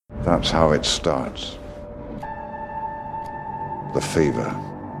That's how it starts. The fever,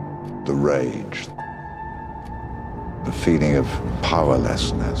 the rage, the feeling of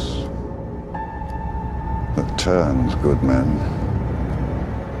powerlessness that turns good men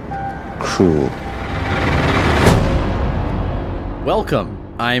cruel. Welcome.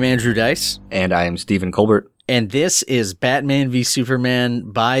 I'm Andrew Dice. And I am Stephen Colbert. And this is Batman v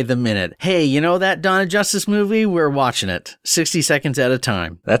Superman by the minute. Hey, you know that Dawn of Justice movie? We're watching it 60 seconds at a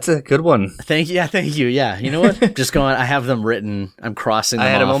time. That's a good one. Thank you. Yeah. You know what? Just going, I have them written. I'm crossing them I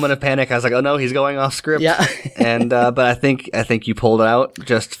had off. a moment of panic. I was like, oh no, he's going off script. Yeah. But I think you pulled it out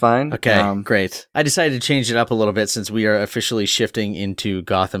just fine. Okay, great. I decided to change it up a little bit since we are officially shifting into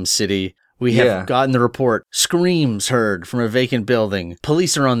Gotham City. We have gotten the report. Screams heard from a vacant building.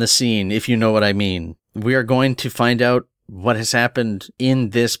 Police are on the scene, if you know what I mean. We are going to find out what has happened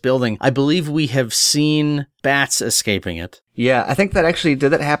in this building. I believe we have seen bats escaping it. Yeah, I think did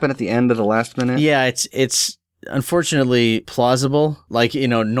that happen at the end of the last minute? Yeah, it's unfortunately plausible, like,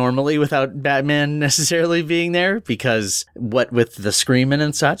 normally without Batman necessarily being there, because what with the screaming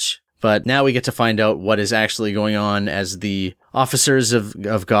and such. But now we get to find out what is actually going on as the officers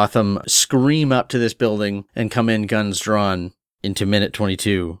of Gotham scream up to this building and come in guns drawn into minute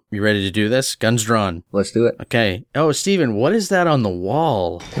 22. You ready to do this? Guns drawn. Let's do it. Okay. Oh, Steven, what is that on the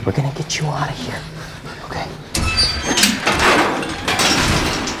wall? Okay, we're gonna get you out of here. Okay.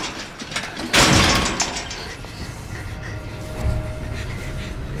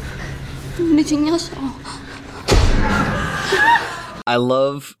 I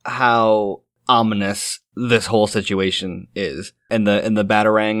love how ominous this whole situation is, and the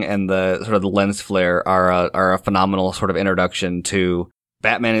batarang and the sort of the lens flare are a phenomenal sort of introduction to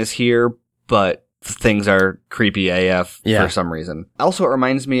Batman is here, but things are creepy AF for some reason. Also, it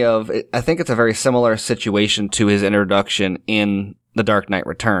reminds me of, I think it's a very similar situation to his introduction in The Dark Knight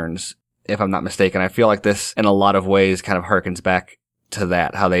Returns, if I'm not mistaken. I feel like this in a lot of ways kind of harkens back to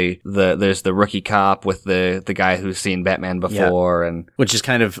that, how there's the rookie cop with the guy who's seen Batman before, and which is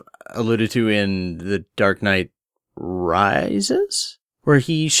kind of alluded to in The Dark Knight Rises, where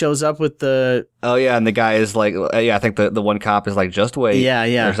he shows up with the and the guy is like, I think the one cop is like, just wait,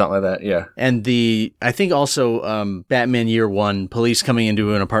 or something like that, and I think also Batman Year One, police coming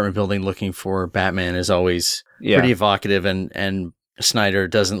into an apartment building looking for Batman is always pretty evocative, and Snyder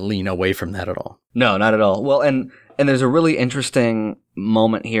doesn't lean away from that at all. No, not at all. Well, and there's a really interesting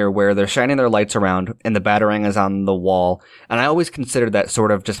moment here where they're shining their lights around and the batarang is on the wall. And I always considered that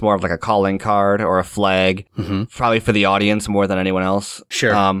sort of just more of like a calling card or a flag, probably for the audience more than anyone else.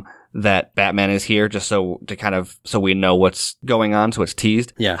 Sure. That Batman is here just so we know what's going on, so it's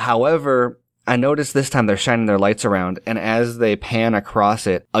teased. Yeah. However, I noticed this time they're shining their lights around, and as they pan across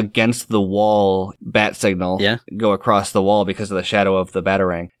it, against the wall, bat signal go across the wall because of the shadow of the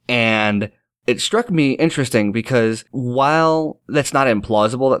batarang. And it struck me interesting because while that's not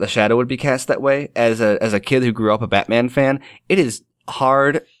implausible that the shadow would be cast that way, as a kid who grew up a Batman fan, it is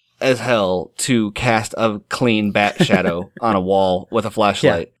hard as hell to cast a clean bat shadow on a wall with a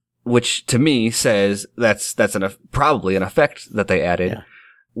flashlight, which to me says that's probably an effect that they added,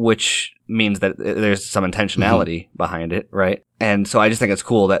 which means that there's some intentionality behind it, right? And so I just think it's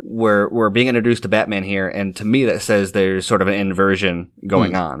cool that we're being introduced to Batman here, and to me that says there's sort of an inversion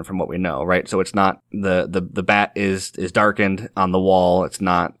going on from what we know, right? So it's not the bat is darkened on the wall. It's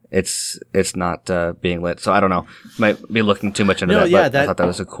not being lit. So I don't know. Might be looking too much into that, but I thought that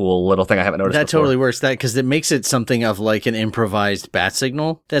was a cool little thing I haven't noticed before. That totally works, because it makes it something of like an improvised bat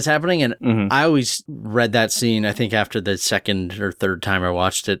signal that's happening. And I always read that scene, I think after the second or third time I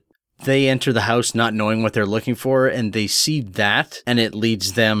watched it, they enter the house not knowing what they're looking for, and they see that, and it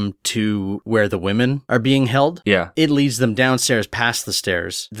leads them to where the women are being held. Yeah. It leads them downstairs past the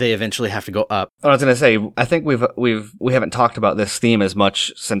stairs. They eventually have to go up. I was going to say, I think we haven't talked about this theme as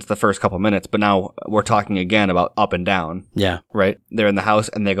much since the first couple minutes, but now we're talking again about up and down. Yeah. Right? They're in the house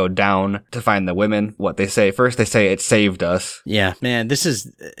and they go down to find the women. What they say, first they say it saved us. Yeah, man, this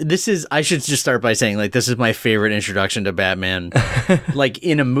is, I should just start by saying, like, this is my favorite introduction to Batman. Like,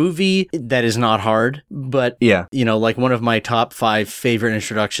 in a movie that is not hard, but like one of my top 5 favorite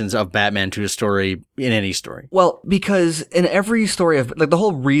introductions of Batman to a story in any story. Well, because in every story of, like, the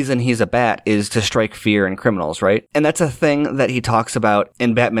whole reason he's a bat is to strike fear in criminals, right? And that's a thing that he talks about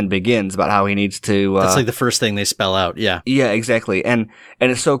in Batman Begins, about how he needs to that's like the first thing they spell out. Yeah, exactly. And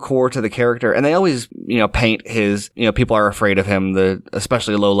it's so core to the character, and they always paint his people are afraid of him,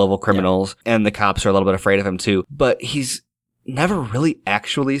 especially low level criminals, and the cops are a little bit afraid of him too, but he's never really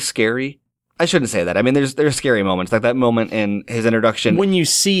actually scary. I shouldn't say that. I mean, there's scary moments, like that moment in his introduction. When you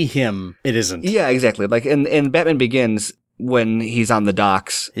see him, it isn't. Yeah, exactly. Like in Batman Begins, when he's on the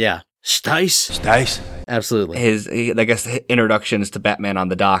docks. Yeah. Stice. Absolutely. I guess introductions to Batman on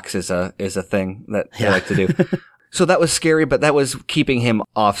the docks is a thing that they like to do. So that was scary, but that was keeping him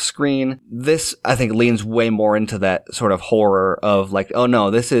off screen. This, I think, leans way more into that sort of horror of like, oh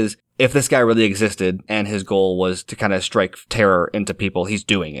no, this is, if this guy really existed and his goal was to kind of strike terror into people, he's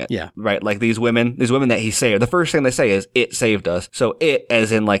doing it. Yeah. Right? Like these women that he saved, the first thing they say is, it saved us. So it,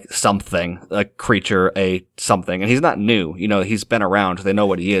 as in like something, a creature, a something. And he's not new. You know, he's been around. They know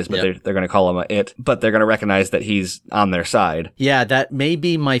what he is, but they're going to call him a it. But they're going to recognize that he's on their side. Yeah, that may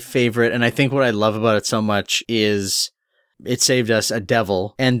be my favorite. And I think what I love about it so much is it saved us, a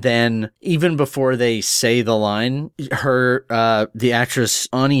devil. And then even before they say the line, her, the actress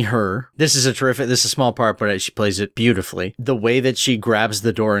Ani Her, this is a small part, but she plays it beautifully. The way that she grabs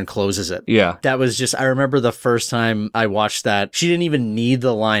the door and closes it. Yeah. That was just, I remember the first time I watched that, she didn't even need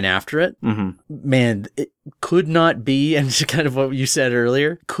the line after it. Mm-hmm. Man, it could not be, and it's kind of what you said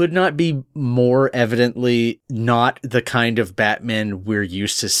earlier, could not be more evidently not the kind of Batman we're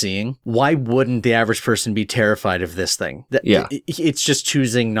used to seeing. Why wouldn't the average person be terrified of this thing? Yeah. It's just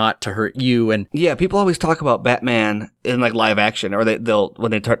choosing not to hurt you. And yeah, people always talk about Batman in like live action, or they'll when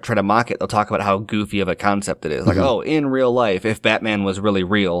they try to mock it, they'll talk about how goofy of a concept it is. Like, oh, in real life, if Batman was really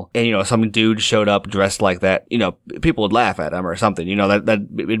real and, you know, some dude showed up dressed like that, you know, people would laugh at him or something, you know, that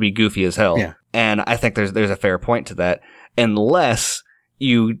it'd be goofy as hell. Yeah. And I think there's a fair point to that, unless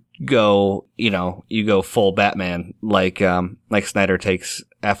you go full Batman, like Snyder takes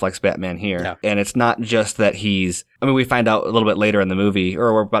Affleck's Batman here. Yeah. And it's not just that we find out a little bit later in the movie,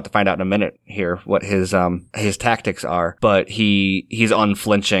 or we're about to find out in a minute here, what his tactics are, but he's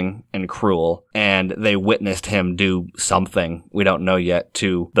unflinching and cruel, and they witnessed him do something, we don't know yet,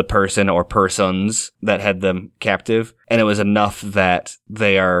 to the person or persons that had them captive. And it was enough that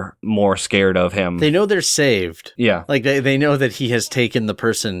they are more scared of him. they know they're saved. Yeah. Like they know that he has taken the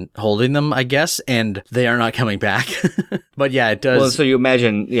person holding them, I guess, and they are not coming back. But yeah, it does. Well, so you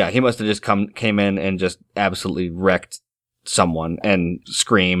imagine, he must have just came in and just absolutely wrecked someone and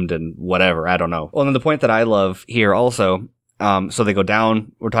screamed and whatever. I don't know. Well, and then the point that I love here also, so they go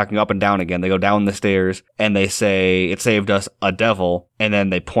down, we're talking up and down again. They go down the stairs and they say, it saved us, a devil. And then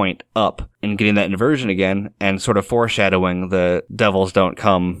they point up and getting that inversion again and sort of foreshadowing the devils don't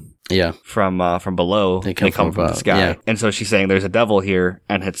come from below. They come from the sky. Yeah. And so she's saying there's a devil here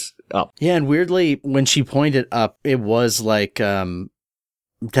and it's up. Yeah. And weirdly, when she pointed up, it was like,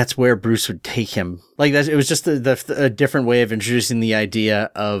 that's where Bruce would take him. Like that, it was just a different way of introducing the idea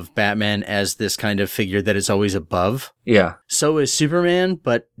of Batman as this kind of figure that is always above. Yeah. So is Superman,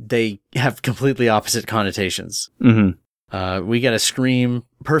 but they have completely opposite connotations. Mm-hmm. We get a scream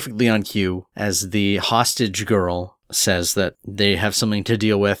perfectly on cue as the hostage girl says that they have something to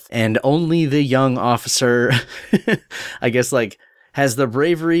deal with, and only the young officer, I guess, like, has the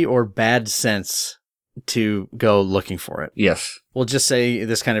bravery or bad sense to go looking for it. Yes. We'll just say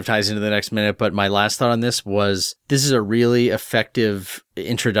this kind of ties into the next minute, but my last thought on this was this is a really effective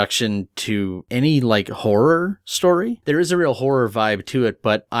introduction to any like horror story. There is a real horror vibe to it,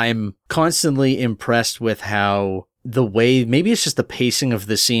 but I'm constantly impressed with how the way, maybe it's just the pacing of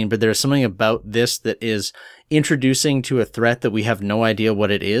the scene, but there's something about this that is introducing to a threat that we have no idea what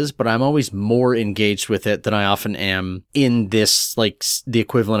it is, but I'm always more engaged with it than I often am in this, like the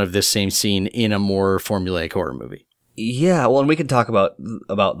equivalent of this same scene in a more formulaic horror movie. Yeah, well, and we can talk about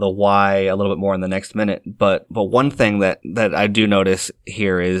the why a little bit more in the next minute, but one thing that I do notice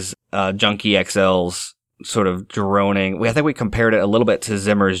here is Junkie XL's sort of droning. I think we compared it a little bit to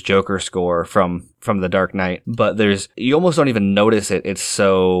Zimmer's Joker score from The Dark Knight, but you almost don't even notice it. It's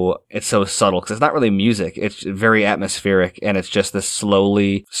so subtle because it's not really music. It's very atmospheric, and it's just this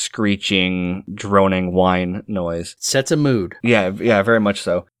slowly screeching, droning whine noise. Sets a mood. Yeah, very much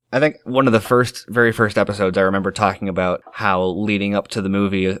so. I think one of the very first episodes, I remember talking about how leading up to the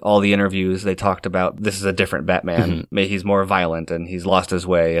movie, all the interviews, they talked about this is a different Batman. Mm-hmm. He's more violent and he's lost his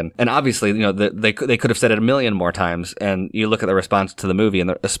way. And obviously, they could have said it a million more times. And you look at the response to the movie,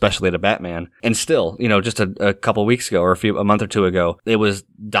 and especially to Batman, and still, just a couple weeks ago or a month or two ago, it was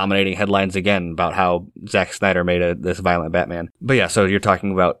dominating headlines again about how Zack Snyder made this violent Batman. But yeah, so you're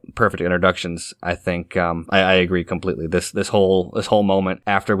talking about perfect introductions. I think I agree completely. This whole moment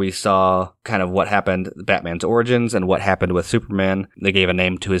after we saw kind of what happened, Batman's origins and what happened with Superman. They gave a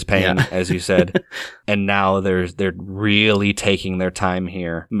name to his pain, as you said. And now they're really taking their time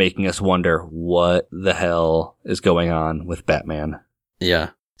here, making us wonder what the hell is going on with Batman.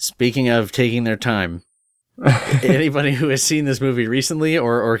 Yeah. Speaking of taking their time, anybody who has seen this movie recently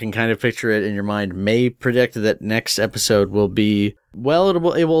or can kind of picture it in your mind may predict that next episode will be, well,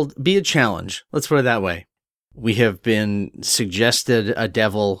 it will be a challenge. Let's put it that way. We have been suggested a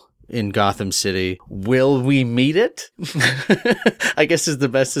devil in Gotham City. Will we meet it? I guess is the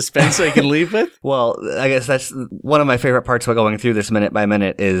best suspense I can leave with. Well, I guess that's one of my favorite parts of going through this minute by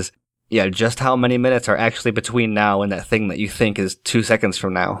minute is, yeah, just how many minutes are actually between now and that thing that you think is 2 seconds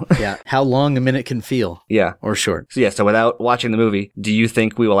from now. Yeah. How long a minute can feel. Yeah. Or short. So without watching the movie, do you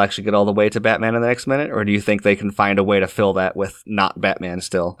think we will actually get all the way to Batman in the next minute? Or do you think they can find a way to fill that with not Batman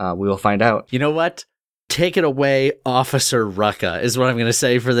still? We will find out. You know what? Take it away, Officer Rucka, is what I'm going to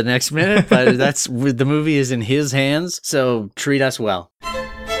say for the next minute. But the movie is in his hands, so treat us well.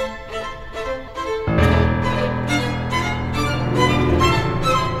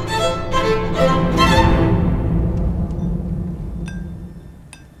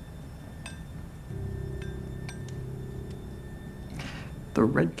 The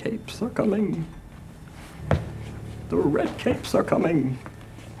red capes are coming. The red capes are coming.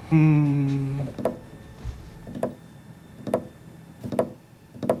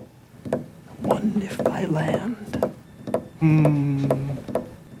 One if I land.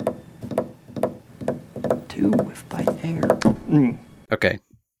 Two if by air. Okay.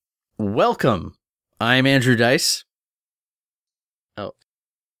 Welcome. I'm Andrew Dice. Oh.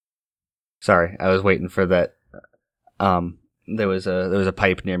 Sorry, I was waiting for that. There was a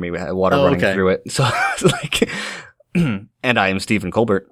pipe near me with water running through it. So I was like, and I am Stephen Colbert.